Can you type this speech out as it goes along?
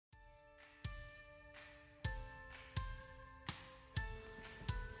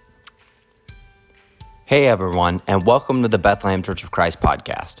Hey everyone, and welcome to the Bethlehem Church of Christ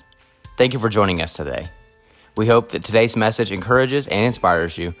podcast. Thank you for joining us today. We hope that today's message encourages and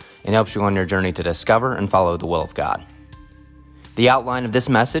inspires you and helps you on your journey to discover and follow the will of God. The outline of this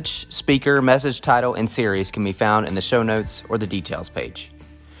message, speaker, message title, and series can be found in the show notes or the details page.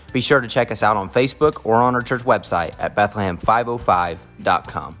 Be sure to check us out on Facebook or on our church website at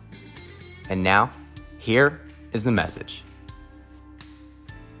Bethlehem505.com. And now, here is the message.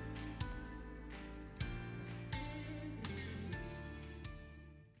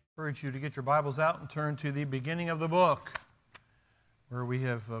 I encourage you to get your Bibles out and turn to the beginning of the book, where we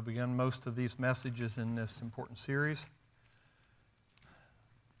have begun most of these messages in this important series.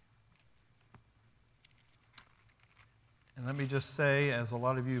 And let me just say, as a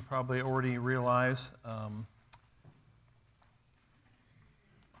lot of you probably already realize,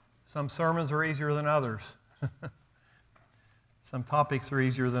 some sermons are easier than others. Some topics are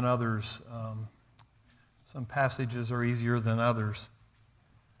easier than others. Some passages are easier than others.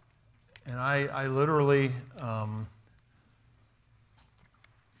 And I literally, I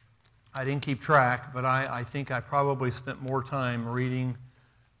didn't keep track, but I think I probably spent more time reading,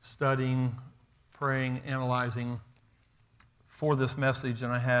 studying, praying, analyzing for this message than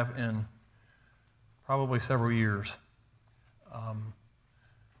I have in probably several years.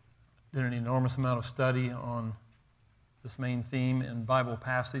 Did an enormous amount of study on this main theme in Bible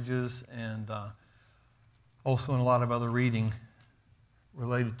passages and also in a lot of other reading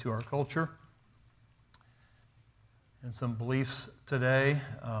related to our culture and some beliefs today.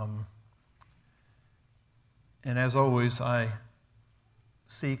 And as always, I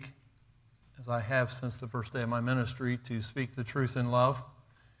seek, as I have since the first day of my ministry, to speak the truth in love.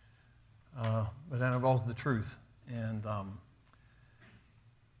 But that involves the truth. And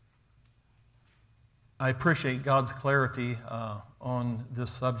I appreciate God's clarity on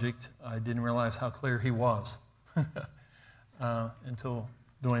this subject. I didn't realize how clear He was. Until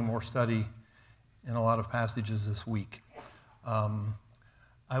doing more study in a lot of passages this week.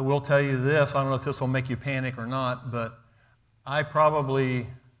 I will tell you this, I don't know if this will make you panic or not, but I probably,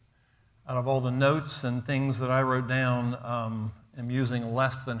 out of all the notes and things that I wrote down, am using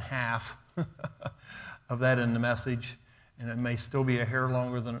less than half of that in the message, and it may still be a hair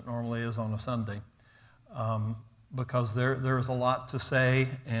longer than it normally is on a Sunday, because there is a lot to say,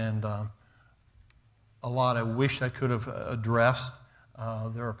 and a lot I wish I could have addressed.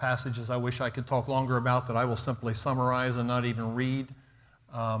 There are passages I wish I could talk longer about that I will simply summarize and not even read.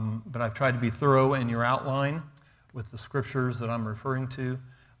 But I've tried to be thorough in your outline with the scriptures that I'm referring to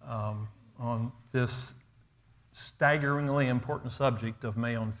on this staggeringly important subject of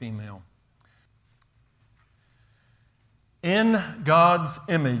male and female. In God's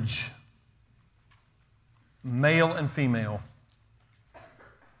image, male and female.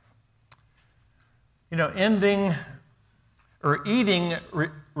 You know, eating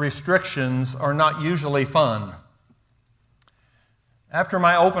restrictions are not usually fun. After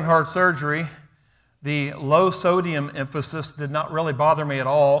my open heart surgery, the low sodium emphasis did not really bother me at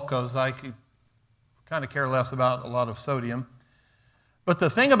all because I could kind of care less about a lot of sodium. But the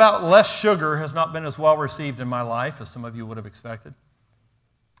thing about less sugar has not been as well received in my life as some of you would have expected.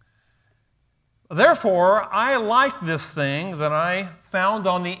 Therefore, I like this thing that I found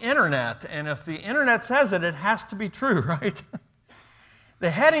on the internet, and if the internet says it, it has to be true, right? The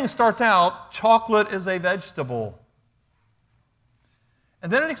heading starts out, chocolate is a vegetable. And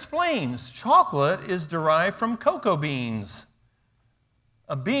then it explains, chocolate is derived from cocoa beans.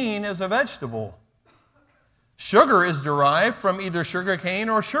 A bean is a vegetable. Sugar is derived from either sugar cane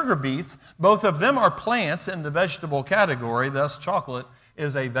or sugar beets. Both of them are plants in the vegetable category, thus chocolate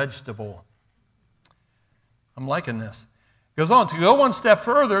is a vegetable. I'm liking this. Goes on to go one step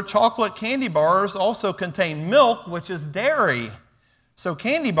further, chocolate candy bars also contain milk, which is dairy. So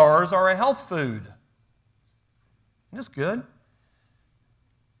candy bars are a health food. Isn't this good?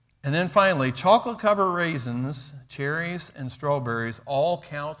 And then finally, chocolate-covered raisins, cherries, and strawberries all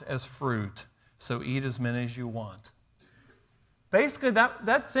count as fruit. So eat as many as you want. Basically,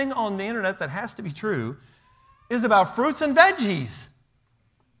 that thing on the internet that has to be true is about fruits and veggies.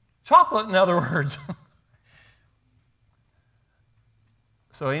 Chocolate, in other words.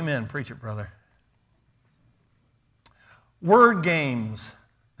 So amen, preach it, brother. Word games.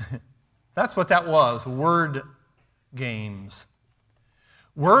 That's what that was, word games.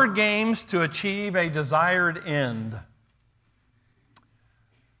 Word games to achieve a desired end.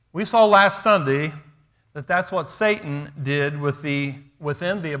 We saw last Sunday that that's what Satan did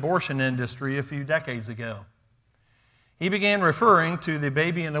within the abortion industry a few decades ago. He began referring to the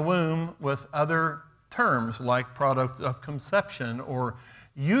baby in the womb with other terms like product of conception or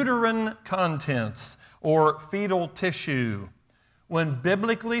uterine contents or fetal tissue, when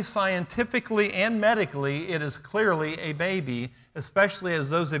biblically, scientifically, and medically it is clearly a baby, especially as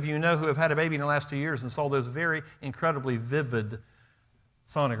those of you know who have had a baby in the last 2 years and saw those very incredibly vivid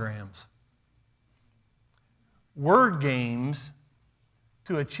sonograms. Word games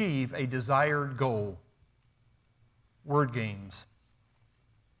to achieve a desired goal. Word games.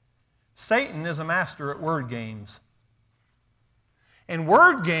 Satan is a master at word games. And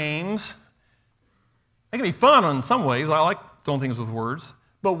word games, they can be fun in some ways. I like doing things with words.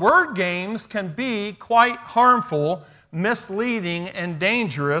 But word games can be quite harmful, misleading, and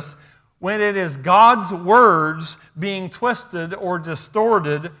dangerous when it is God's words being twisted or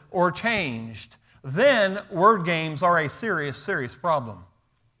distorted or changed. Then word games are a serious, serious problem.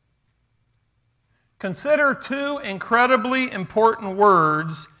 Consider two incredibly important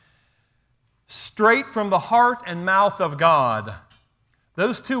words straight from the heart and mouth of God.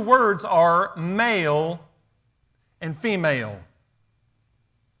 Those two words are male and female.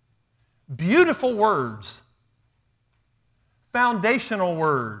 Beautiful words. Foundational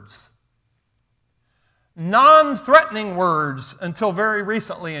words. Non-threatening words until very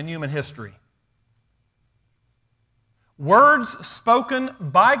recently in human history. Words spoken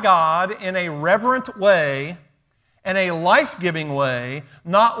by God in a reverent way and a life-giving way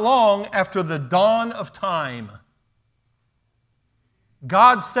not long after the dawn of time.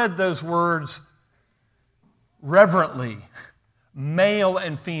 God said those words reverently, male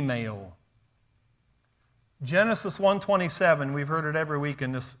and female. Genesis 1:27, we've heard it every week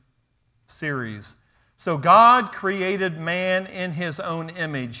in this series. So God created man in his own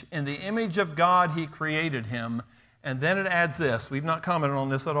image. In the image of God he created him. And then it adds this. We've not commented on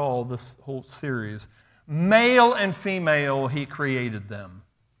this at all, this whole series. Male and female, he created them.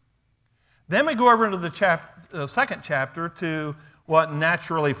 Then we go over into the second chapter to what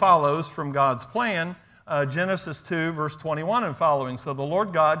naturally follows from God's plan. Genesis 2, verse 21 and following. So the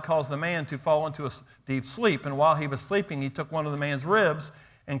Lord God caused the man to fall into a deep sleep. And while he was sleeping, he took one of the man's ribs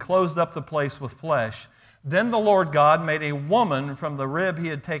and closed up the place with flesh. Then the Lord God made a woman from the rib he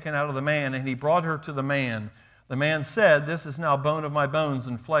had taken out of the man, and he brought her to the man. The man said, "This is now bone of my bones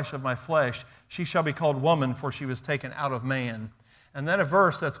and flesh of my flesh. She shall be called woman, for she was taken out of man." And then a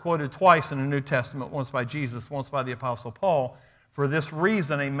verse that's quoted twice in the New Testament, once by Jesus, once by the Apostle Paul. For this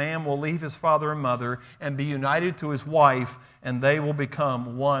reason, a man will leave his father and mother and be united to his wife, and they will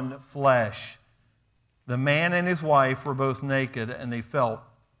become one flesh. The man and his wife were both naked, and they felt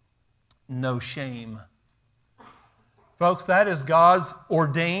no shame. Folks, that is God's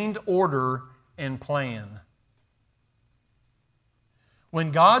ordained order and plan.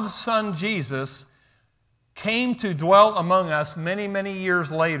 When God's Son Jesus came to dwell among us many, many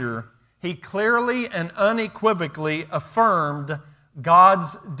years later, he clearly and unequivocally affirmed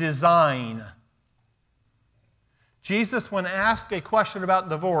God's design. Jesus, when asked a question about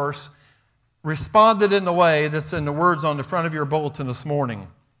divorce, responded in the way that's in the words on the front of your bulletin this morning.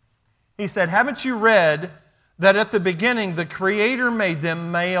 He said, "Haven't you read that at the beginning the Creator made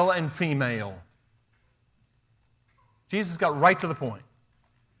them male and female?" Jesus got right to the point.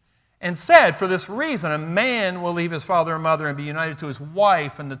 And said, "For this reason, a man will leave his father and mother and be united to his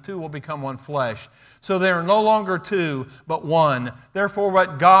wife, and the two will become one flesh. So they are no longer two, but one. Therefore,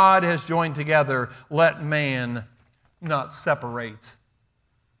 what God has joined together, let man not separate."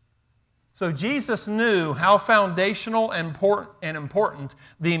 So Jesus knew how foundational and important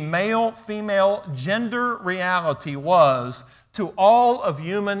the male-female gender reality was to all of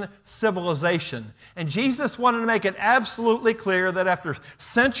human civilization. And Jesus wanted to make it absolutely clear that after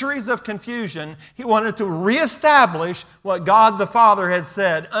centuries of confusion, he wanted to reestablish what God the Father had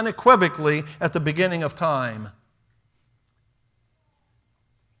said unequivocally at the beginning of time.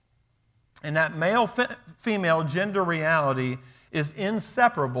 And that male-female gender reality is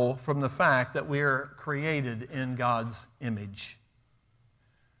inseparable from the fact that we are created in God's image.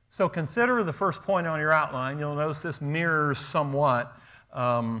 So consider the first point on your outline. You'll notice this mirrors somewhat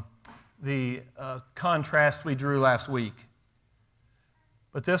the contrast we drew last week.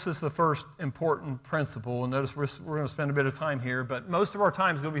 But this is the first important principle. And notice we're going to spend a bit of time here, but most of our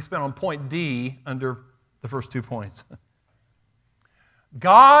time is going to be spent on point D under the first 2 points.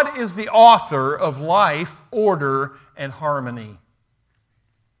 God is the author of life, order, and harmony.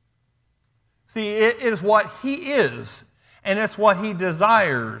 See, it is what He is, and it's what He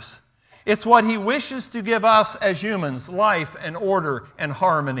desires. It's what He wishes to give us as humans, life and order and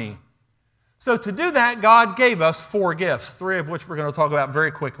harmony. So to do that, God gave us 4 gifts, 3 of which we're going to talk about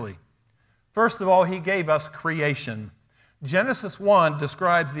very quickly. First of all, He gave us creation. Genesis 1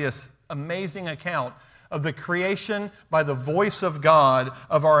 describes this amazing account of the creation by the voice of God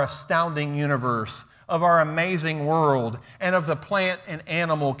of our astounding universe, of our amazing world and of the plant and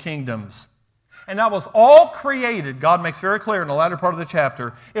animal kingdoms. And that was all created, God makes very clear in the latter part of the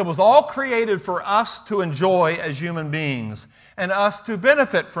chapter, it was all created for us to enjoy as human beings, and us to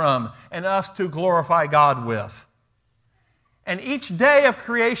benefit from, and us to glorify God with. And each day of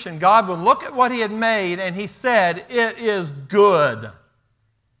creation, God would look at what He had made, and He said, "It is good."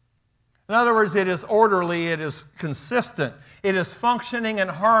 In other words, it is orderly, it is consistent, it is functioning in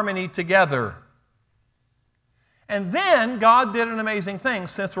harmony together. And then God did an amazing thing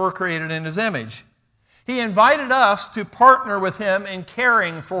since we're created in His image. He invited us to partner with Him in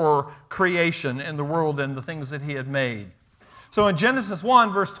caring for creation and the world and the things that He had made. So in Genesis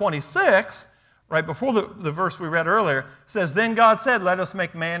 1, verse 26, right before the verse we read earlier, it says, "Then God said, let us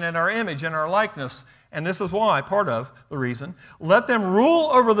make man in our image, in our likeness." And this is why, part of the reason, "Let them rule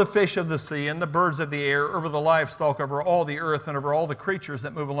over the fish of the sea and the birds of the air, over the livestock, over all the earth, and over all the creatures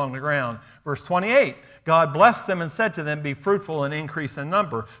that move along the ground." Verse 28, "God blessed them and said to them, be fruitful and increase in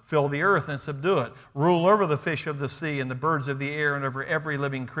number, fill the earth and subdue it. Rule over the fish of the sea and the birds of the air and over every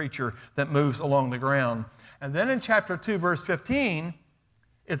living creature that moves along the ground." And then in chapter 2, verse 15,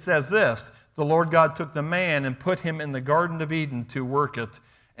 it says this, "The Lord God took the man and put him in the Garden of Eden to work it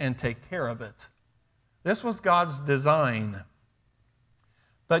and take care of it." This was God's design.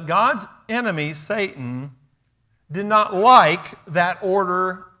 But God's enemy, Satan, did not like that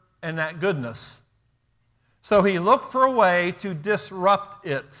order and that goodness. So he looked for a way to disrupt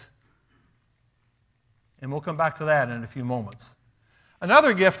it. And we'll come back to that in a few moments.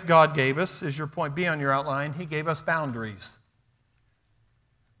 Another gift God gave us, is your point B on your outline, He gave us boundaries.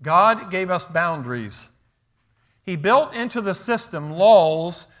 God gave us boundaries. He built into the system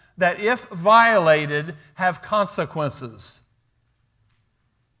laws that, if violated, have consequences.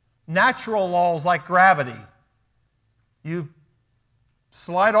 Natural laws like gravity. You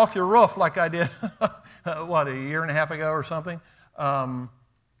slide off your roof like I did, a year and a half ago or something,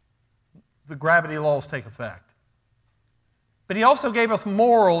 the gravity laws take effect. But He also gave us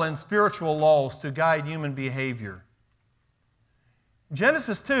moral and spiritual laws to guide human behavior.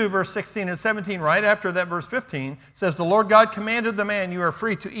 Genesis 2, verse 16 and 17, right after that verse 15, says, "The Lord God commanded the man, you are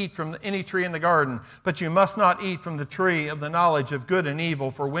free to eat from any tree in the garden, but you must not eat from the tree of the knowledge of good and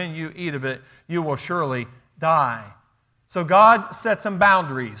evil, for when you eat of it, you will surely die." So God set some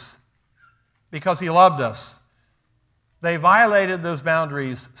boundaries because He loved us. They violated those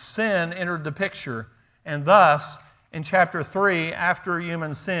boundaries. Sin entered the picture. And thus, in chapter 3, after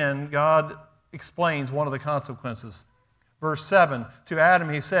human sin, God explains one of the consequences. Verse 7, "To Adam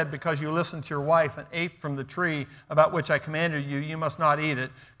He said, because you listened to your wife and ate from the tree about which I commanded you, you must not eat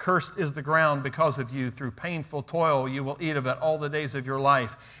it. Cursed is the ground because of you. Through painful toil you will eat of it all the days of your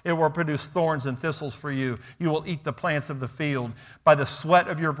life. It will produce thorns and thistles for you. You will eat the plants of the field. By the sweat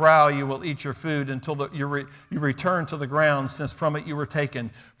of your brow you will eat your food until you return to the ground, since from it you were taken.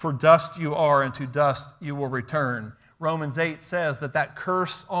 For dust you are, and to dust you will return." Romans 8 says that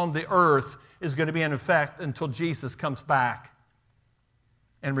curse on the earth is going to be in effect until Jesus comes back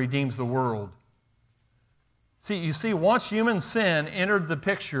and redeems the world. You see, once human sin entered the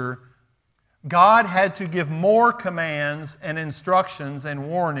picture, God had to give more commands and instructions and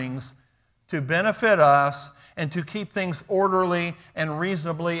warnings to benefit us and to keep things orderly and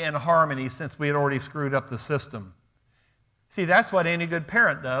reasonably in harmony, since we had already screwed up the system. See, that's what any good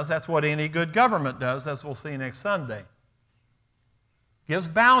parent does. That's what any good government does, as we'll see next Sunday. Gives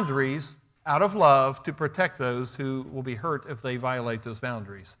boundaries out of love to protect those who will be hurt if they violate those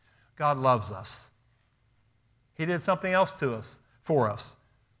boundaries. God loves us. He did something else for us.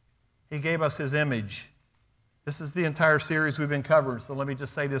 He gave us His image. This is the entire series we've been covering, so let me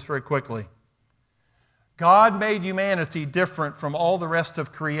just say this very quickly. God made humanity different from all the rest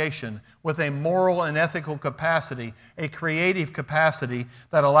of creation with a moral and ethical capacity, a creative capacity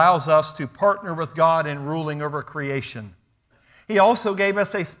that allows us to partner with God in ruling over creation. He also gave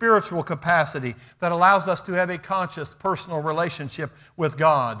us a spiritual capacity that allows us to have a conscious, personal relationship with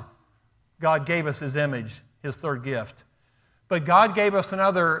God. God gave us His image, His third gift. But God gave us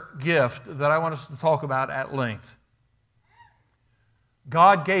another gift that I want us to talk about at length.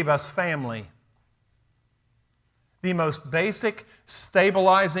 God gave us family. The most basic,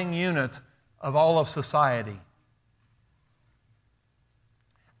 stabilizing unit of all of society.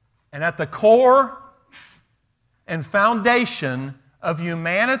 And at the core and foundation of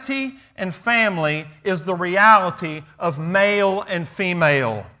humanity and family is the reality of male and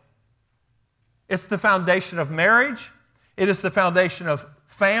female. It's the foundation of marriage. It is the foundation of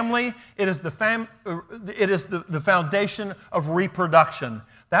family. It is the foundation of reproduction.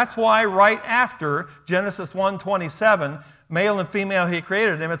 That's why right after Genesis 1:27, Male and female he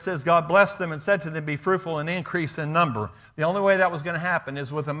created them. It says God blessed them and said to them, be fruitful and increase in number. The only way that was going to happen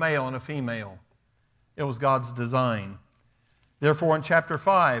is with a male and a female. It was God's design. Therefore, in chapter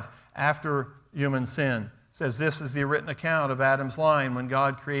 5, after human sin, it says, this is the written account of Adam's line. When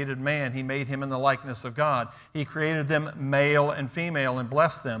God created man, he made him in the likeness of God. He created them male and female and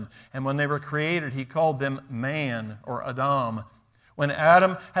blessed them. And when they were created, he called them man, or Adam. When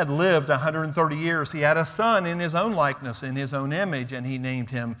Adam had lived 130 years, he had a son in his own likeness, in his own image, and he named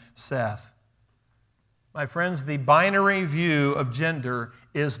him Seth. My friends, the binary view of gender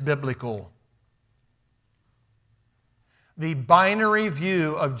is biblical. The binary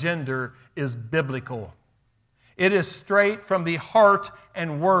view of gender is biblical. It is straight from the heart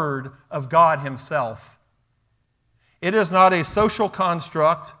and word of God himself. It is not a social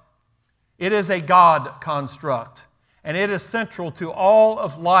construct. It is a God construct. And it is central to all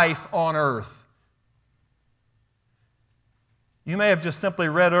of life on earth. You may have just simply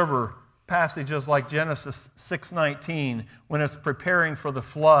read over passages like Genesis 6:19 when it's preparing for the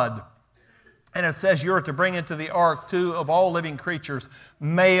flood. And it says you are to bring into the ark two of all living creatures,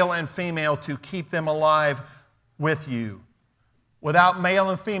 male and female, to keep them alive with you. Without male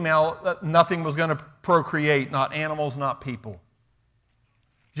and female, nothing was going to procreate, not animals, not people.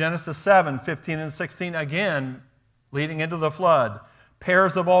 Genesis 7:15 and 16, again, leading into the flood.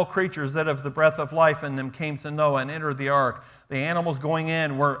 Pairs of all creatures that have the breath of life in them came to Noah and entered the ark. The animals going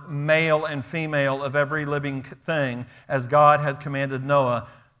in were male and female of every living thing, as God had commanded Noah.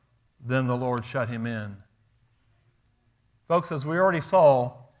 Then the Lord shut him in. Folks, as we already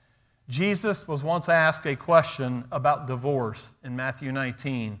saw, Jesus was once asked a question about divorce in Matthew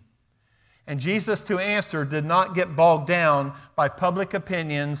 19. And Jesus, to answer, did not get bogged down by public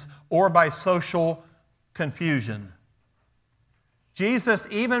opinions or by social confusion. Jesus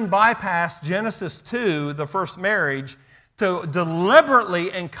even bypassed Genesis 2, the first marriage, to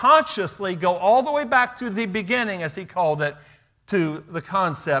deliberately and consciously go all the way back to the beginning, as he called it, to the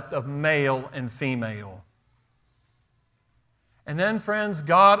concept of male and female. And then, friends,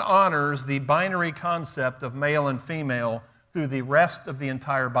 God honors the binary concept of male and female through the rest of the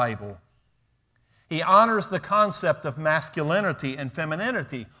entire Bible. He honors the concept of masculinity and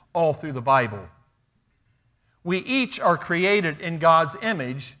femininity all through the Bible. We each are created in God's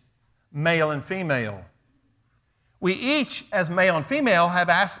image, male and female. We each, as male and female, have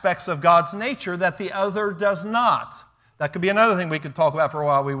aspects of God's nature that the other does not. That could be another thing we could talk about for a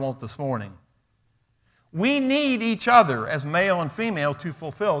while. We won't this morning. We need each other as male and female to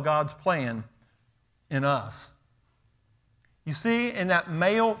fulfill God's plan in us. You see, in that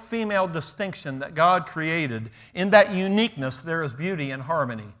male-female distinction that God created, in that uniqueness, there is beauty and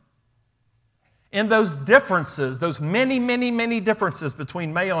harmony. In those differences, those many, many, many differences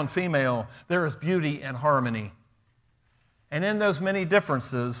between male and female, there is beauty and harmony. And in those many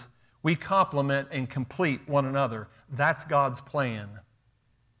differences, we complement and complete one another. That's God's plan.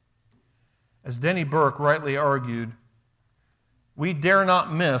 As Denny Burke rightly argued, we dare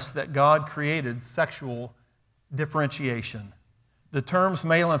not miss that God created sexual differentiation. The terms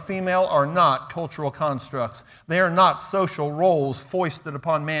male and female are not cultural constructs. They are not social roles foisted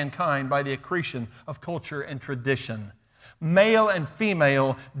upon mankind by the accretion of culture and tradition. Male and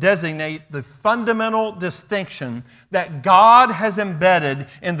female designate the fundamental distinction that God has embedded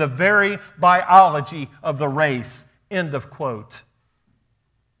in the very biology of the race. End of quote.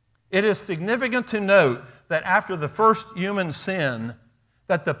 It is significant to note that after the first human sin,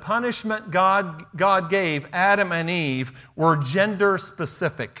 that the punishment God gave Adam and Eve were gender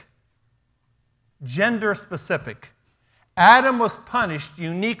specific. Gender specific. Adam was punished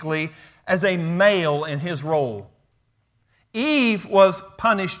uniquely as a male in his role. Eve was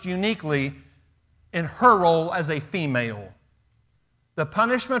punished uniquely in her role as a female. The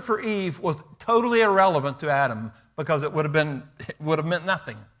punishment for Eve was totally irrelevant to Adam because it would have meant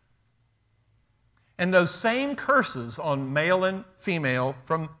nothing. And those same curses on male and female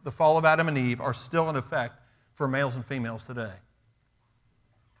from the fall of Adam and Eve are still in effect for males and females today.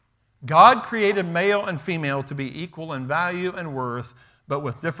 God created male and female to be equal in value and worth, but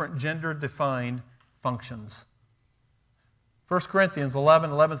with different gender-defined functions. 1 Corinthians 11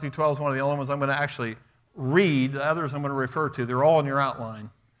 through 12 is one of the only ones I'm going to actually read. The others I'm going to refer to. They're all in your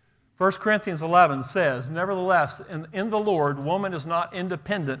outline. 1 Corinthians 11 says, "Nevertheless, in the Lord, woman is not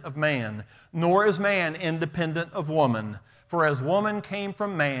independent of man, nor is man independent of woman. For as woman came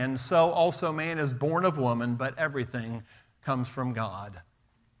from man, so also man is born of woman, but everything comes from God."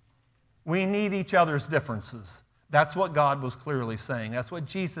 We need each other's differences. That's what God was clearly saying. That's what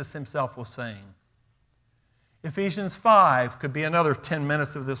Jesus himself was saying. Ephesians 5 could be another 10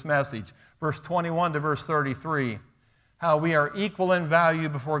 minutes of this message. Verse 21 to verse 33. how we are equal in value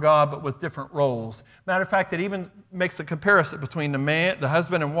before God, but with different roles. Matter of fact, it even makes a comparison between the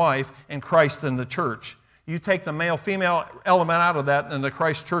husband and wife, and Christ and the church. You take the male-female element out of that, and the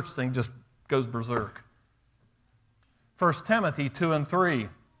Christ-church thing just goes berserk. 1 Timothy 2 and 3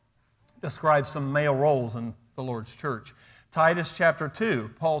 describes some male roles in the Lord's church. Titus chapter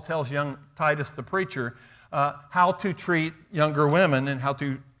 2, Paul tells young Titus the preacher how to treat younger women and how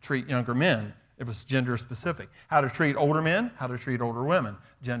to treat younger men. It was gender specific. How to treat older men, how to treat older women,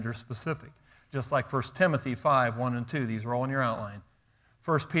 gender specific. Just like 1 Timothy 5, 1 and 2. These are all in your outline.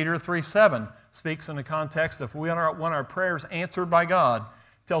 1 Peter 3, 7 speaks in the context of we want our prayers answered by God.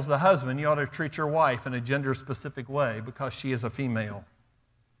 Tells the husband you ought to treat your wife in a gender specific way because she is a female.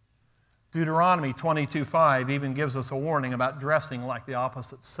 Deuteronomy 22:5 even gives us a warning about dressing like the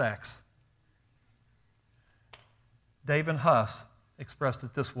opposite sex. David Huss expressed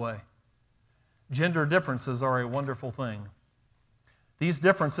it this way: gender differences are a wonderful thing. These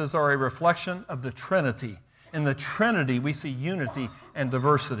differences are a reflection of the Trinity. In the Trinity, we see unity and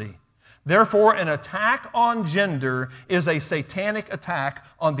diversity. Therefore, an attack on gender is a satanic attack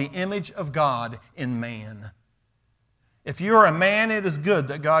on the image of God in man. If you are a man, it is good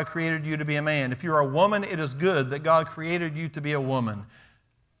that God created you to be a man. If you are a woman, it is good that God created you to be a woman.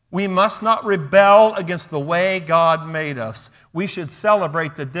 We must not rebel against the way God made us. We should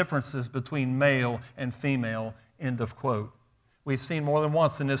celebrate the differences between male and female, end of quote. We've seen more than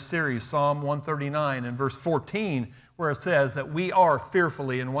once in this series, Psalm 139 and verse 14, where it says that we are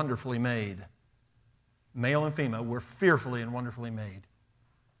fearfully and wonderfully made. Male and female, we're fearfully and wonderfully made.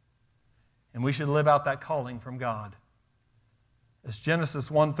 And we should live out that calling from God. As Genesis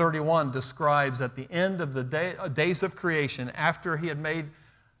 1:31 describes, at the end of the days of creation, after he had made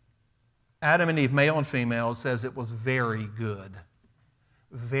Adam and Eve, male and female, it says it was very good.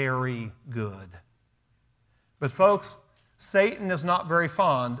 Very good. But folks, Satan is not very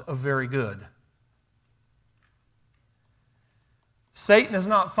fond of very good. Satan is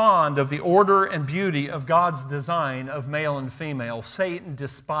not fond of the order and beauty of God's design of male and female. Satan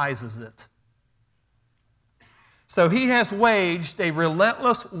despises it. So he has waged a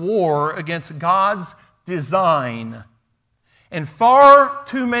relentless war against God's design. And far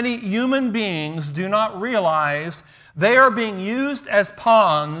too many human beings do not realize they are being used as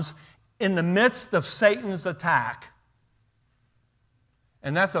pawns in the midst of Satan's attack.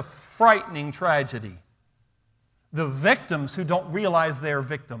 And that's a frightening tragedy. The victims who don't realize they are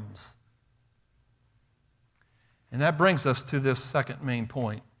victims. And that brings us to this second main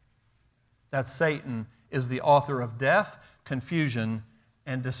point, that Satan is the author of death, confusion,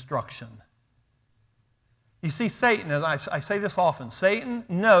 and destruction. You see, Satan, as I say this often, Satan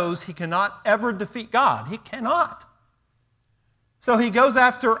knows he cannot ever defeat God. He cannot. So he goes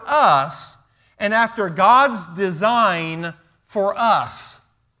after us and after God's design for us.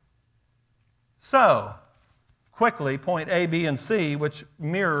 So, quickly, point A, B, and C, which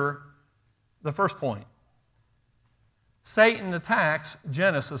mirror the first point. Satan attacks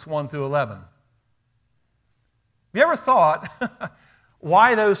Genesis 1 through 11. Have you ever thought,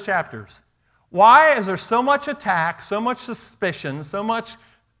 why those chapters? Why is there so much attack, so much suspicion, so much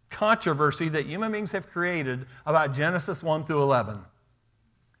controversy that human beings have created about Genesis 1 through 11?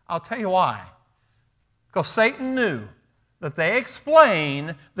 I'll tell you why. Because Satan knew that they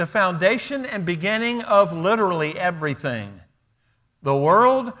explain the foundation and beginning of literally everything. The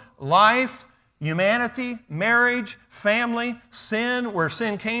world, life, humanity, marriage, family, sin, where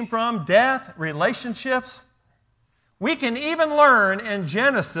sin came from, death, relationships. We can even learn in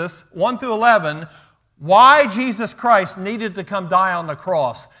Genesis 1 through 11 why Jesus Christ needed to come die on the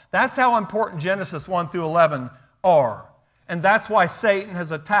cross. That's how important Genesis 1 through 11 are. And that's why Satan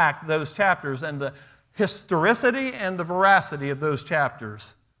has attacked those chapters and the historicity and the veracity of those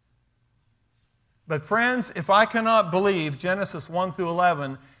chapters. But friends, if I cannot believe Genesis 1 through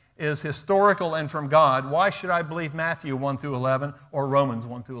 11 is historical and from God, why should I believe Matthew 1 through 11 or Romans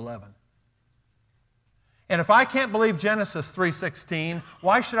 1 through 11? And if I can't believe Genesis 3:16,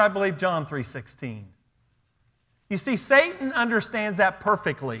 why should I believe John 3:16? You see, Satan understands that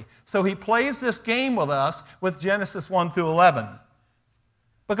perfectly. So he plays this game with us with Genesis 1 through 11.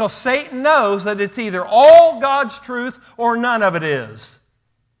 Because Satan knows that it's either all God's truth or none of it is.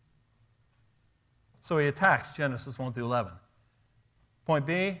 So he attacks Genesis 1 through 11. Point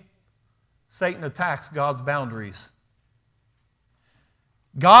B, Satan attacks God's boundaries.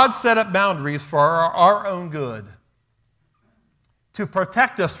 God set up boundaries for our own good, to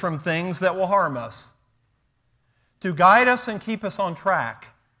protect us from things that will harm us, to guide us and keep us on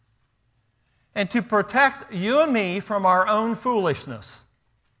track, and to protect you and me from our own foolishness.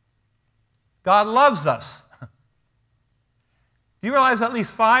 God loves us. Do you realize at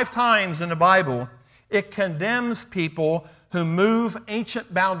least 5 times in the Bible it condemns people who move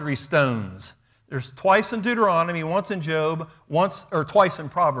ancient boundary stones? There's twice in Deuteronomy, once in Job, twice in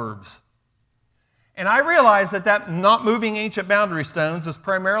Proverbs. And I realize that not moving ancient boundary stones is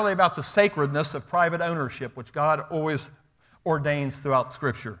primarily about the sacredness of private ownership, which God always ordains throughout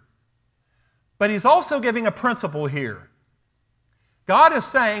Scripture. But He's also giving a principle here. God is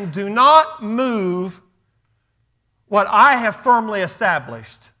saying, do not move what I have firmly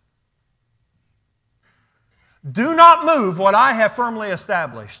established. Do not move what I have firmly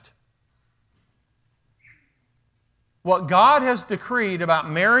established. What God has decreed about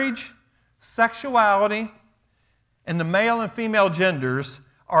marriage, sexuality, and the male and female genders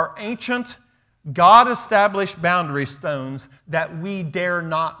are ancient, God-established boundary stones that we dare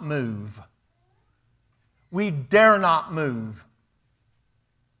not move. We dare not move.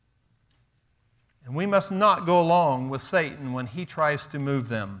 And we must not go along with Satan when he tries to move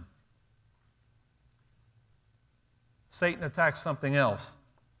them. Satan attacks something else.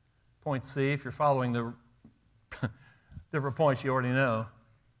 Point C, if you're following the different points you already know.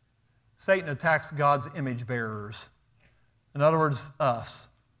 Satan attacks God's image bearers. In other words, us.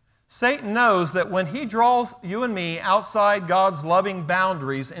 Satan knows that when he draws you and me outside God's loving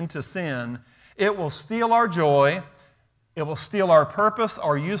boundaries into sin, it will steal our joy, it will steal our purpose,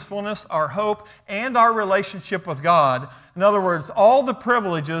 our usefulness, our hope, and our relationship with God. In other words, all the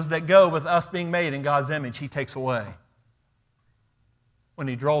privileges that go with us being made in God's image, he takes away when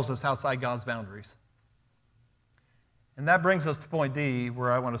he draws us outside God's boundaries. And that brings us to point D,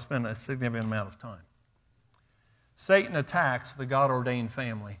 where I want to spend a significant amount of time. Satan attacks the God-ordained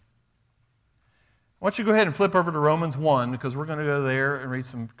family. I want you to go ahead and flip over to Romans 1, because we're going to go there and read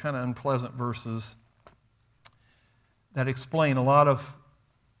some kind of unpleasant verses that explain a lot of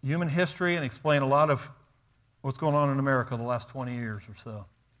human history and explain a lot of what's going on in America the last 20 years or so.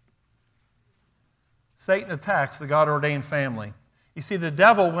 Satan attacks the God-ordained family. You see, the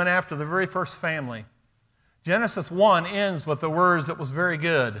devil went after the very first family. Genesis 1 ends with the words, "It was very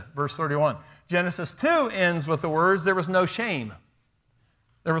good," verse 31. Genesis 2 ends with the words, "There was no shame."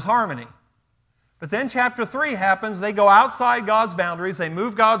 There was harmony. But then chapter 3 happens. They go outside God's boundaries. They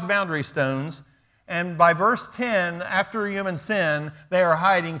move God's boundary stones. And by verse 10, after human sin, they are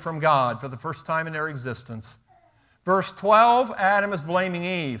hiding from God for the first time in their existence. Verse 12, Adam is blaming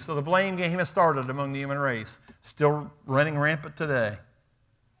Eve. So the blame game has started among the human race. Still running rampant today.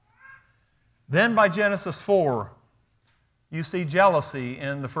 Then by Genesis 4, you see jealousy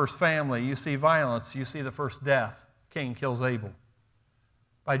in the first family. You see violence. You see the first death. Cain kills Abel.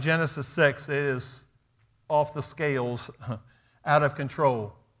 By Genesis 6, it is off the scales, out of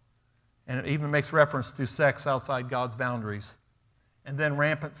control. And it even makes reference to sex outside God's boundaries. And then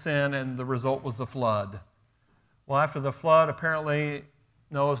rampant sin, and the result was the flood. Well, after the flood, apparently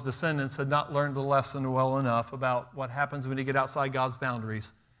Noah's descendants had not learned the lesson well enough about what happens when you get outside God's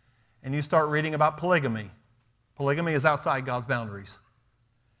boundaries. And you start reading about polygamy. Polygamy is outside God's boundaries.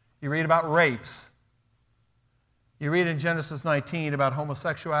 You read about rapes. You read in Genesis 19 about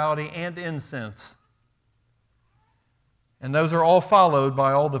homosexuality and incense. And those are all followed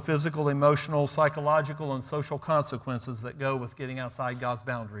by all the physical, emotional, psychological, and social consequences that go with getting outside God's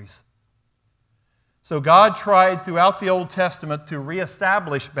boundaries. So God tried throughout the Old Testament to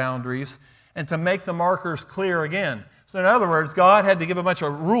reestablish boundaries and to make the markers clear again. So in other words, God had to give a bunch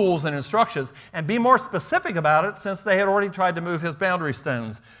of rules and instructions and be more specific about it since they had already tried to move his boundary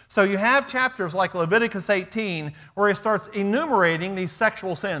stones. So you have chapters like Leviticus 18 where he starts enumerating these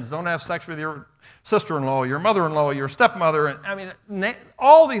sexual sins. Don't have sex with your sister-in-law, your mother-in-law, your stepmother. And, I mean,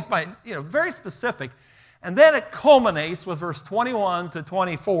 all these, very specific. And then it culminates with verse 21 to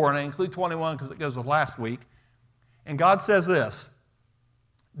 24, and I include 21 because it goes with last week. And God says this,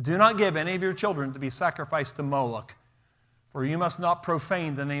 "Do not give any of your children to be sacrificed to Moloch, for you must not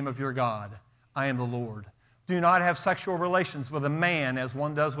profane the name of your God. I am the Lord. Do not have sexual relations with a man as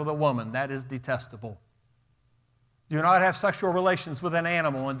one does with a woman. That is detestable. Do not have sexual relations with an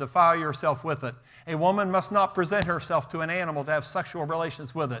animal and defile yourself with it. A woman must not present herself to an animal to have sexual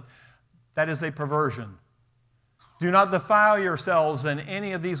relations with it. That is a perversion. Do not defile yourselves in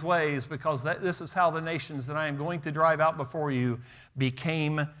any of these ways, because this is how the nations that I am going to drive out before you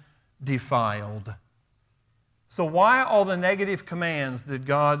became defiled." So why all the negative commands did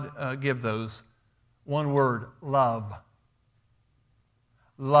God give those? One word, love.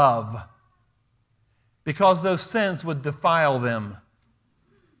 Love. Because those sins would defile them.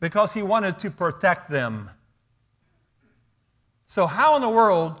 Because he wanted to protect them. So how in the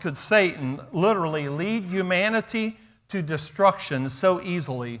world could Satan literally lead humanity to destruction so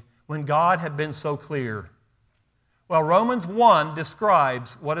easily when God had been so clear? Well, Romans 1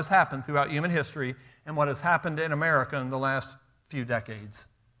 describes what has happened throughout human history and what has happened in America in the last few decades.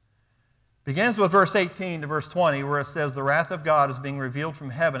 Begins with verse 18 to verse 20, where it says, "The wrath of God is being revealed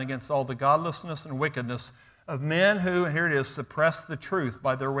from heaven against all the godlessness and wickedness of men who," and here it is, "suppress the truth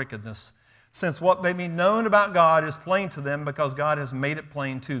by their wickedness. Since what may be known about God is plain to them because God has made it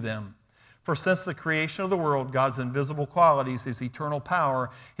plain to them. For since the creation of the world, God's invisible qualities, His eternal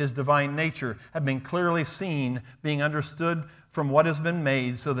power, His divine nature, have been clearly seen, being understood from what has been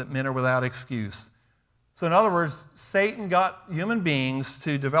made, so that men are without excuse." So in other words, Satan got human beings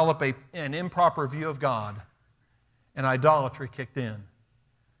to develop an improper view of God, and idolatry kicked in.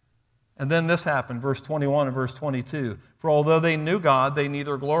 And then this happened, verse 21 and verse 22. "For although they knew God, they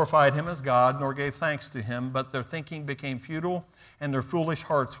neither glorified Him as God nor gave thanks to Him, but their thinking became futile and their foolish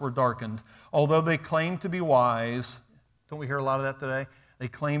hearts were darkened. Although they claimed to be wise," don't we hear a lot of that today? They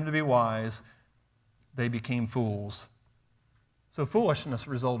claimed to be wise, they became fools. So foolishness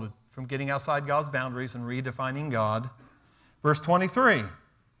resulted from getting outside God's boundaries and redefining God. Verse 23,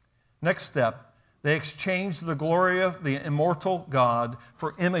 next step. "They exchanged the glory of the immortal God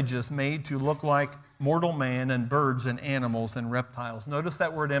for images made to look like mortal man and birds and animals and reptiles." Notice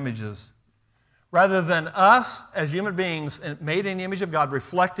that word, images. Rather than us as human beings made in the image of God,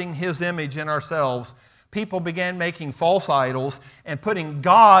 reflecting His image in ourselves, people began making false idols and putting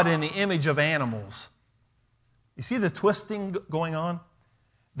God in the image of animals. You see the twisting going on?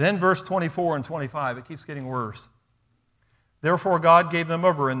 Then verse 24 and 25, it keeps getting worse. "Therefore God gave them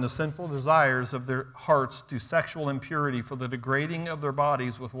over in the sinful desires of their hearts to sexual impurity for the degrading of their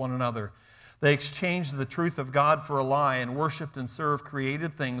bodies with one another. They exchanged the truth of God for a lie and worshipped and served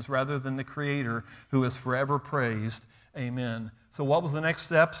created things rather than the Creator, who is forever praised. Amen." So what was the next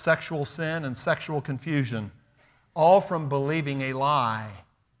step? Sexual sin and sexual confusion. All from believing a lie.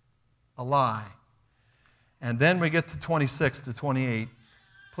 A lie. And then we get to 26 to 28.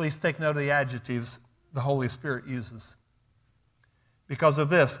 Please take note of the adjectives the Holy Spirit uses. "Because of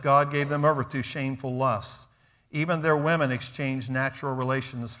this, God gave them over to shameful lusts. Even their women exchanged natural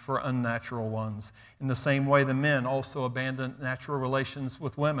relations for unnatural ones. In the same way, the men also abandoned natural relations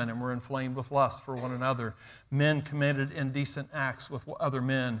with women and were inflamed with lust for one another. Men committed indecent acts with other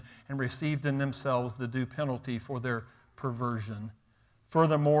men and received in themselves the due penalty for their perversion.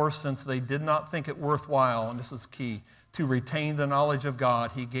 Furthermore, since they did not think it worthwhile," and this is key, "to retain the knowledge of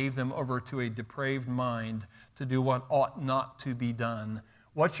God, He gave them over to a depraved mind to do what ought not to be done."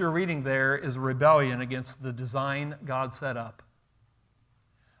 What you're reading there is rebellion against the design God set up.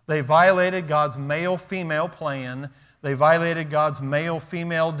 They violated God's male-female plan. They violated God's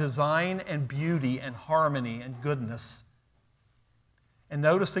male-female design and beauty and harmony and goodness. And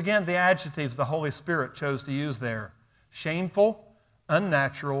notice again the adjectives the Holy Spirit chose to use there. Shameful,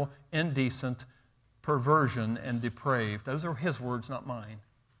 unnatural, indecent, perversion, and depraved. Those are His words, not mine.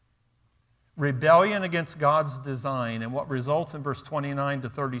 Rebellion against God's design, and what results in verse 29 to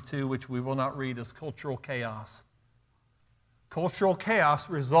 32, which we will not read, is cultural chaos. Cultural chaos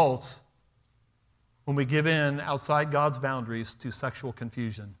results when we give in outside God's boundaries to sexual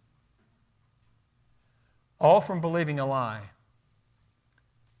confusion. All from believing a lie.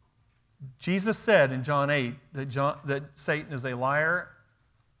 Jesus said in John 8 that Satan is a liar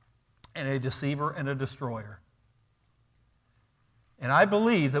and a deceiver and a destroyer. And I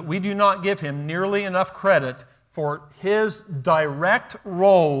believe that we do not give him nearly enough credit for his direct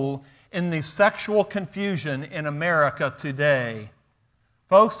role in the sexual confusion in America today.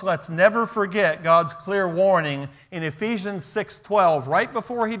 Folks, let's never forget God's clear warning in Ephesians 6:12. Right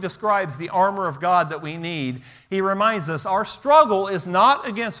before he describes the armor of God that we need, he reminds us our struggle is not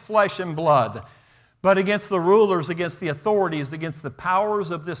against flesh and blood, but against the rulers, against the authorities, against the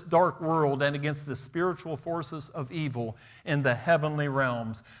powers of this dark world, and against the spiritual forces of evil in the heavenly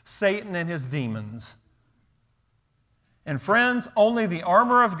realms, Satan and his demons. And friends, only the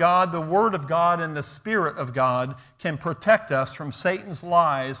armor of God, the Word of God, and the Spirit of God can protect us from Satan's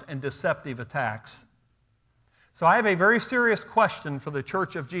lies and deceptive attacks. So I have a very serious question for the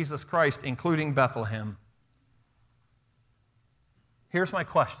Church of Jesus Christ, including Bethlehem. Here's my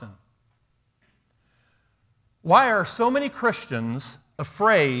question. Why are so many Christians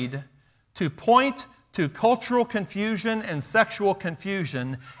afraid to point to cultural confusion and sexual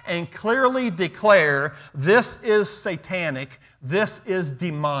confusion and clearly declare this is satanic, this is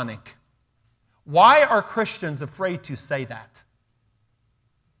demonic? Why are Christians afraid to say that?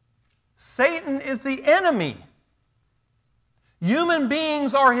 Satan is the enemy. Human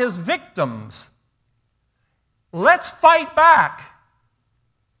beings are his victims. Let's fight back.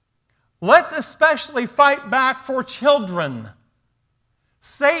 Let's especially fight back for children.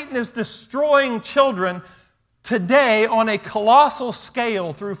 Satan is destroying children today on a colossal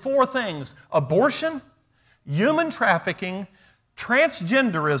scale through four things: abortion, human trafficking,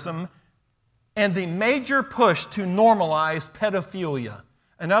 transgenderism, and the major push to normalize pedophilia.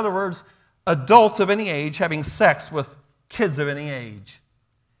 In other words, adults of any age having sex with kids of any age.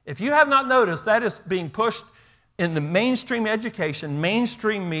 If you have not noticed, that is being pushed in the mainstream education,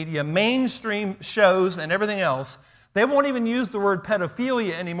 mainstream media, mainstream shows, and everything else. They won't even use the word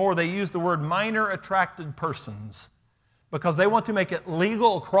pedophilia anymore. They use the word minor attracted persons because they want to make it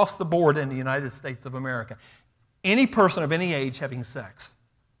legal across the board in the United States of America. Any person of any age having sex.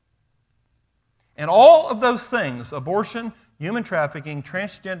 And all of those things, abortion, human trafficking,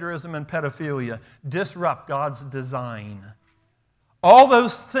 transgenderism, and pedophilia, disrupt God's design. All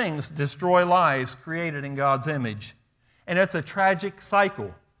those things destroy lives created in God's image. And it's a tragic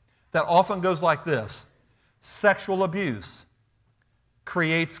cycle that often goes like this. Sexual abuse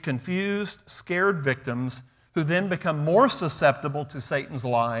creates confused, scared victims who then become more susceptible to Satan's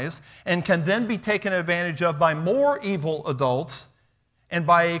lies and can then be taken advantage of by more evil adults and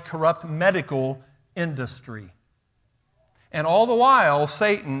by a corrupt medical industry. And all the while,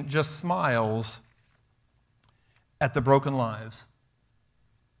 Satan just smiles at the broken lives.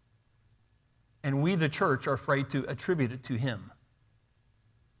 And we, the church, are afraid to attribute it to him.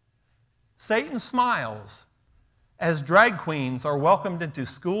 Satan smiles as drag queens are welcomed into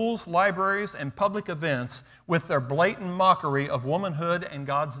schools, libraries, and public events with their blatant mockery of womanhood and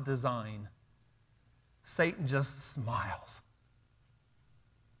God's design. Satan just smiles.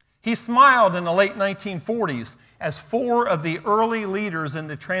 He smiled in the late 1940s as four of the early leaders in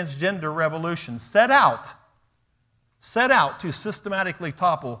the transgender revolution set out to systematically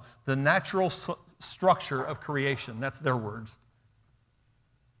topple the natural structure of creation. That's their words.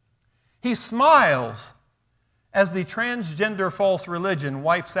 He smiles as the transgender false religion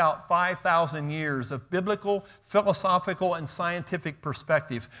wipes out 5,000 years of biblical, philosophical, and scientific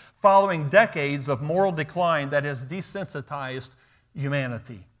perspective, following decades of moral decline that has desensitized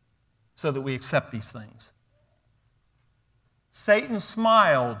humanity so that we accept these things. Satan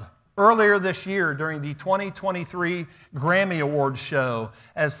smiled earlier this year during the 2023 Grammy Awards show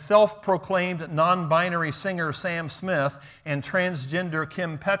as self-proclaimed non-binary singer Sam Smith and transgender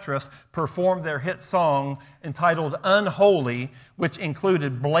Kim Petras performed their hit song entitled Unholy, which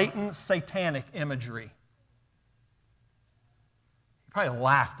included blatant satanic imagery. He probably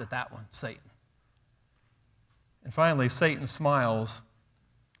laughed at that one, Satan. And finally, Satan smiles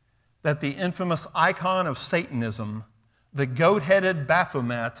that the infamous icon of Satanism, the goat-headed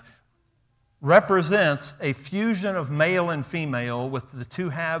Baphomet, represents a fusion of male and female with the two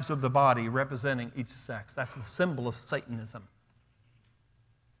halves of the body representing each sex. That's the symbol of Satanism,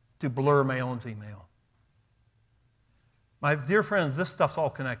 to blur male and female. My dear friends, this stuff's all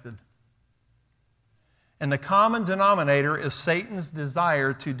connected. And the common denominator is Satan's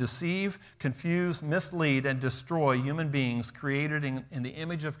desire to deceive, confuse, mislead, and destroy human beings created in the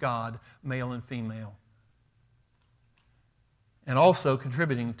image of God, male and female. And also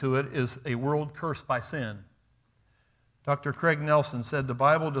contributing to it is a world cursed by sin. Dr. Craig Nelson said the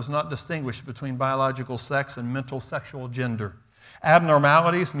Bible does not distinguish between biological sex and mental sexual gender.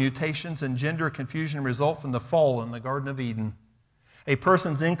 Abnormalities, mutations, and gender confusion result from the fall in the Garden of Eden. A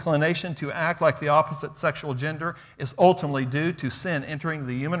person's inclination to act like the opposite sexual gender is ultimately due to sin entering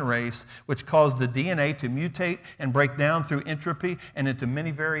the human race, which caused the DNA to mutate and break down through entropy and into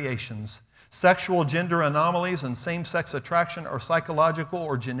many variations. Sexual gender anomalies and same-sex attraction are psychological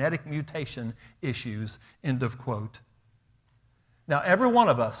or genetic mutation issues, end of quote. Now, every one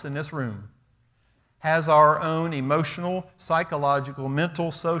of us in this room has our own emotional, psychological, mental,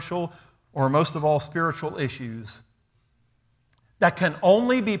 social, or most of all, spiritual issues that can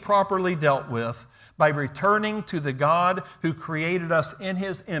only be properly dealt with by returning to the God who created us in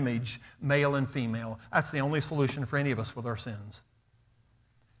his image, male and female. That's the only solution for any of us with our sins.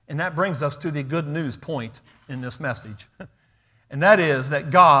 And that brings us to the good news point in this message. And that is that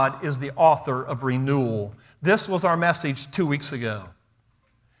God is the author of renewal. This was our message 2 weeks ago.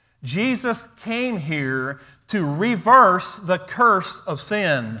 Jesus came here to reverse the curse of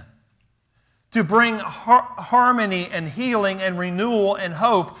sin, to bring harmony and healing and renewal and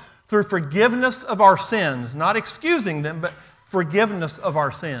hope through forgiveness of our sins, not excusing them, but forgiveness of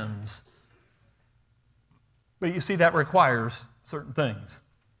our sins. But you see, that requires certain things.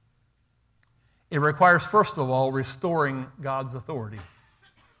 It requires, first of all, restoring God's authority.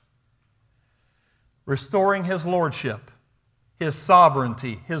 Restoring his lordship, his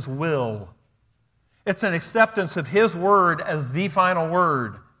sovereignty, his will. It's an acceptance of his word as the final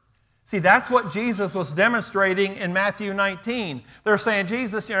word. See, that's what Jesus was demonstrating in Matthew 19. They're saying,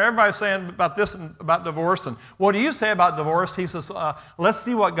 Jesus, everybody's saying about this and about divorce. And what do you say about divorce? He says, let's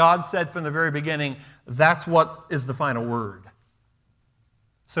see what God said from the very beginning. That's what is the final word.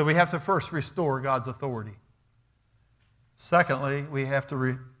 So we have to first restore God's authority. Secondly, we have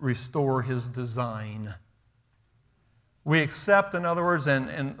to restore his design. We accept, in other words,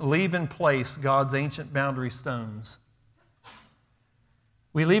 and leave in place God's ancient boundary stones.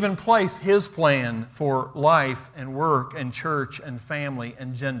 We leave in place his plan for life and work and church and family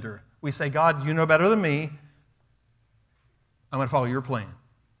and gender. We say, God, you know better than me. I'm going to follow your plan.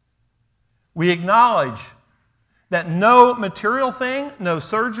 We acknowledge that no material thing, no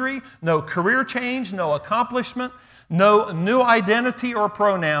surgery, no career change, no accomplishment, no new identity or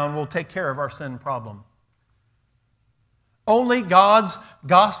pronoun will take care of our sin problem. Only God's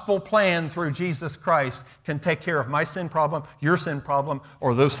gospel plan through Jesus Christ can take care of my sin problem, your sin problem,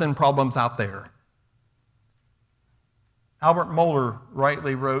 or those sin problems out there. Albert Mohler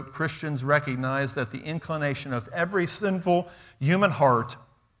rightly wrote, Christians recognize that the inclination of every sinful human heart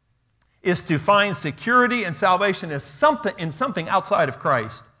is to find security and salvation in something outside of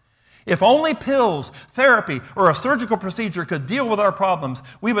Christ. If only pills, therapy, or a surgical procedure could deal with our problems,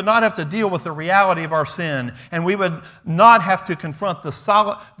 we would not have to deal with the reality of our sin, and we would not have to confront the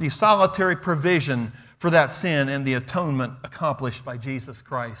solitary provision for that sin and the atonement accomplished by Jesus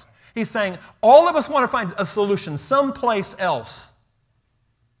Christ. He's saying all of us want to find a solution someplace else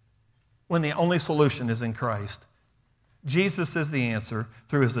when the only solution is in Christ. Jesus is the answer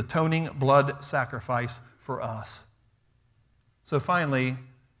through his atoning blood sacrifice for us. So finally,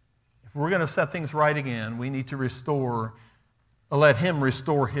 if we're going to set things right again, we need to let him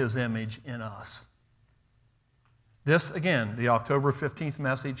restore his image in us. This, again, the October 15th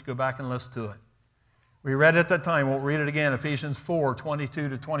message, go back and listen to it. We read it at that time, we'll read it again, Ephesians 4, 22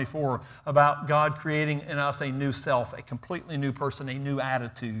 to 24, about God creating in us a new self, a completely new person, a new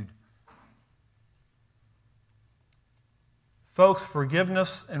attitude. Folks,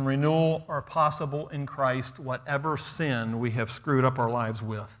 forgiveness and renewal are possible in Christ, whatever sin we have screwed up our lives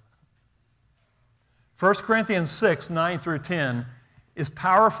with. 1 Corinthians 6, 9 through 10 is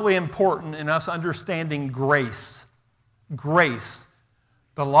powerfully important in us understanding grace. Grace.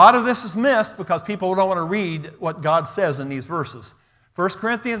 But a lot of this is missed because people don't want to read what God says in these verses. 1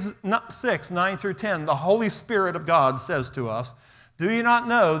 Corinthians 6, 9 through 10, the Holy Spirit of God says to us, do you not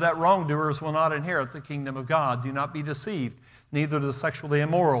know that wrongdoers will not inherit the kingdom of God? Do not be deceived. Neither the sexually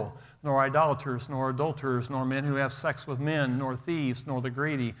immoral, nor idolaters, nor adulterers, nor men who have sex with men, nor thieves, nor the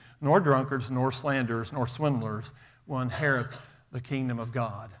greedy, nor drunkards, nor slanderers, nor swindlers will inherit the kingdom of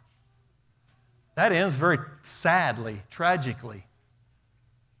God. That ends very sadly, tragically.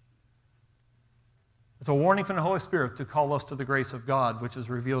 It's a warning from the Holy Spirit to call us to the grace of God, which is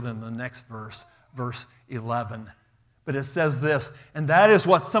revealed in the next verse, verse 11. But it says this, and that is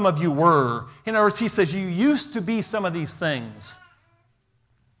what some of you were. In other words, he says, you used to be some of these things.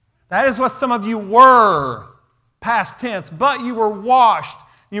 That is what some of you were, past tense, but you were washed,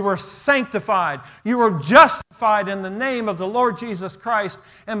 you were sanctified, you were justified in the name of the Lord Jesus Christ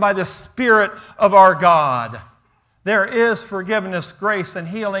and by the Spirit of our God. There is forgiveness, grace, and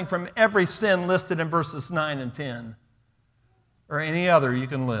healing from every sin listed in verses 9 and 10, or any other you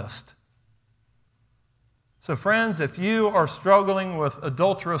can list. So friends, if you are struggling with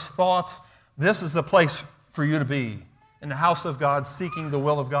adulterous thoughts, this is the place for you to be, in the house of God, seeking the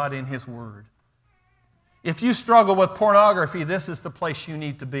will of God in his word. If you struggle with pornography, this is the place you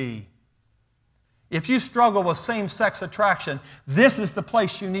need to be. If you struggle with same-sex attraction, this is the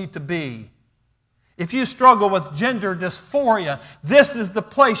place you need to be. If you struggle with gender dysphoria, this is the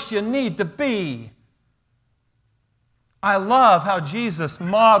place you need to be. I love how Jesus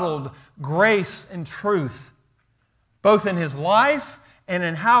modeled grace and truth, both in his life and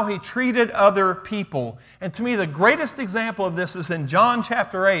in how he treated other people. And to me, the greatest example of this is in John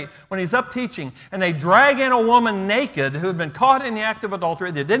chapter 8, when he's up teaching, and they drag in a woman naked who had been caught in the act of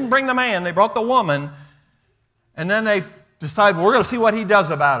adultery. They didn't bring the man, they brought the woman. And then they decide, well, we're going to see what he does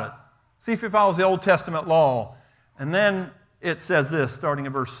about it. See if he follows the Old Testament law. And then it says this, starting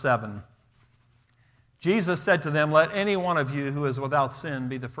in verse 7. Jesus said to them, let any one of you who is without sin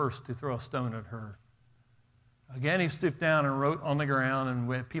be the first to throw a stone at her. Again, he stooped down and wrote on the ground,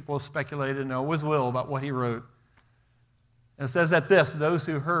 and people speculated, no, it was Will, about what he wrote. And it says that those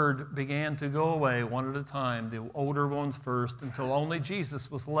who heard began to go away one at a time, the older ones first, until only Jesus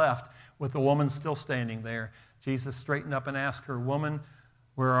was left with the woman still standing there. Jesus straightened up and asked her, woman,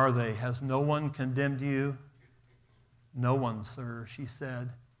 where are they? Has no one condemned you? No one, sir, she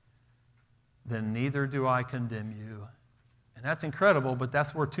said. Then neither do I condemn you. And that's incredible, but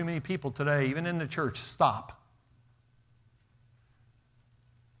that's where too many people today, even in the church, stop.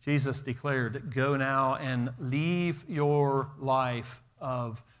 Jesus declared, go now and leave your life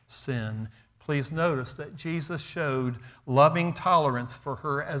of sin. Please notice that Jesus showed loving tolerance for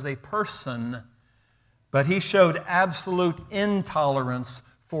her as a person, but he showed absolute intolerance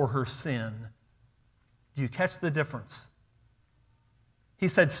for her sin. Do you catch the difference? He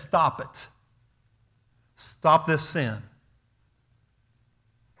said, stop it. Stop this sin.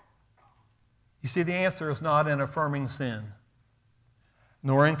 You see, the answer is not in affirming sin,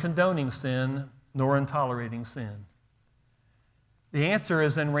 nor in condoning sin, nor in tolerating sin. The answer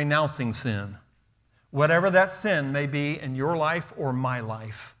is in renouncing sin, whatever that sin may be in your life or my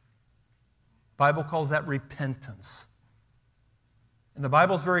life. The Bible calls that repentance. And the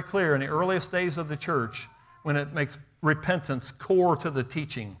Bible is very clear in the earliest days of the church when it makes repentance core to the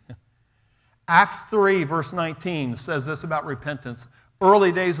teaching. Acts 3, verse 19 says this about repentance.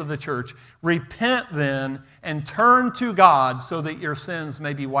 Early days of the church, repent then and turn to God so that your sins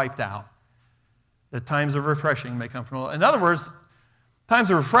may be wiped out, that times of refreshing may come from the Lord. In other words,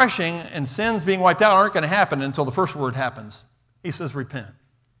 times of refreshing and sins being wiped out aren't going to happen until the first word happens. He says repent.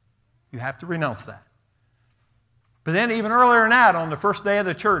 You have to renounce that. But then even earlier than that, on the first day of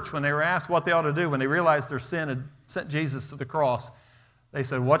the church, when they were asked what they ought to do, when they realized their sin had sent Jesus to the cross, they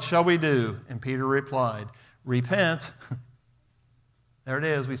said, what shall we do? And Peter replied, repent. There it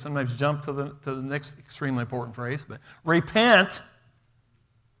is. We sometimes jump to the next extremely important phrase, but repent.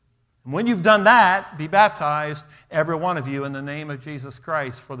 And when you've done that, be baptized, every one of you, in the name of Jesus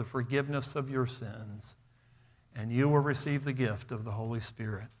Christ for the forgiveness of your sins. And you will receive the gift of the Holy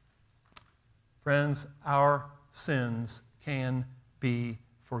Spirit. Friends, our sins can be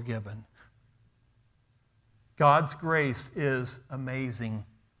forgiven. God's grace is amazing.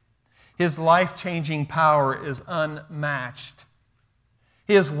 His life-changing power is unmatched.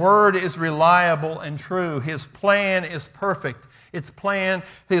 His word is reliable and true. His plan is perfect. His plan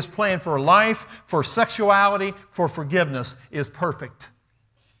for life, for sexuality, for forgiveness is perfect.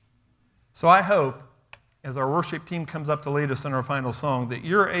 So I hope, as our worship team comes up to lead us in our final song, that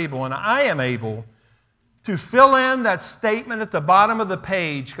you're able, and I am able, to fill in that statement at the bottom of the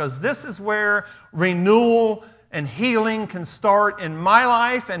page, because this is where renewal and healing can start in my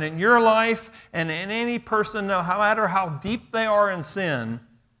life and in your life and in any person, no matter how deep they are in sin.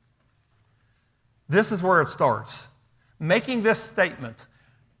 This is where it starts. Making this statement,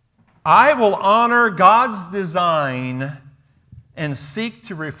 I will honor God's design and seek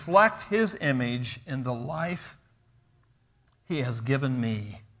to reflect His image in the life He has given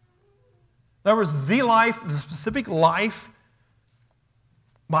me. In other words, the life, the specific life,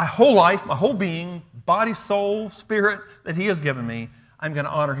 my whole being, body, soul, spirit that He has given me, I'm going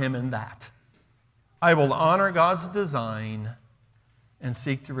to honor Him in that. I will honor God's design and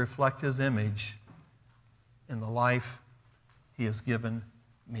seek to reflect His image in the life He has given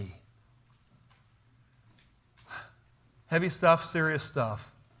me. Heavy stuff, serious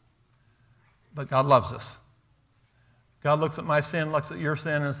stuff. But God loves us. God looks at my sin, looks at your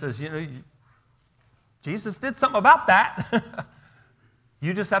sin, and says, Jesus did something about that.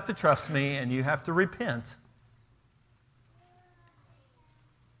 You just have to trust me, and you have to repent.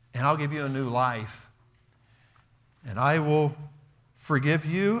 And I'll give you a new life. And I will forgive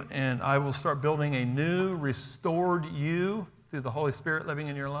you, and I will start building a new, restored you through the Holy Spirit living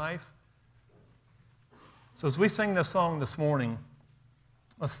in your life. So as we sing this song this morning,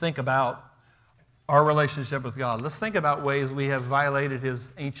 let's think about our relationship with God. Let's think about ways we have violated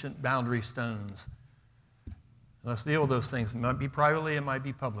His ancient boundary stones. Let's deal with those things. It might be privately, it might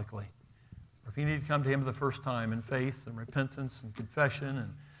be publicly. Or if you need to come to Him for the first time in faith and repentance and confession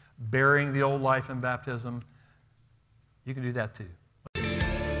and burying the old life in baptism, you can do that too.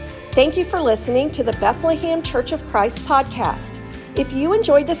 Thank you for listening to the Bethlehem Church of Christ podcast. If you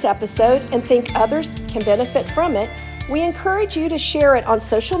enjoyed this episode and think others can benefit from it, we encourage you to share it on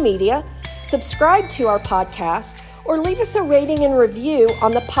social media, subscribe to our podcast, or leave us a rating and review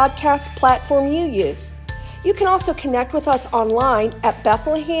on the podcast platform you use. You can also connect with us online at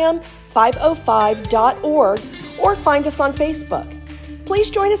Bethlehem505.org or find us on Facebook.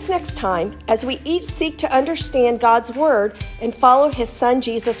 Please join us next time as we each seek to understand God's Word and follow His Son,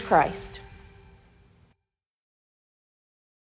 Jesus Christ.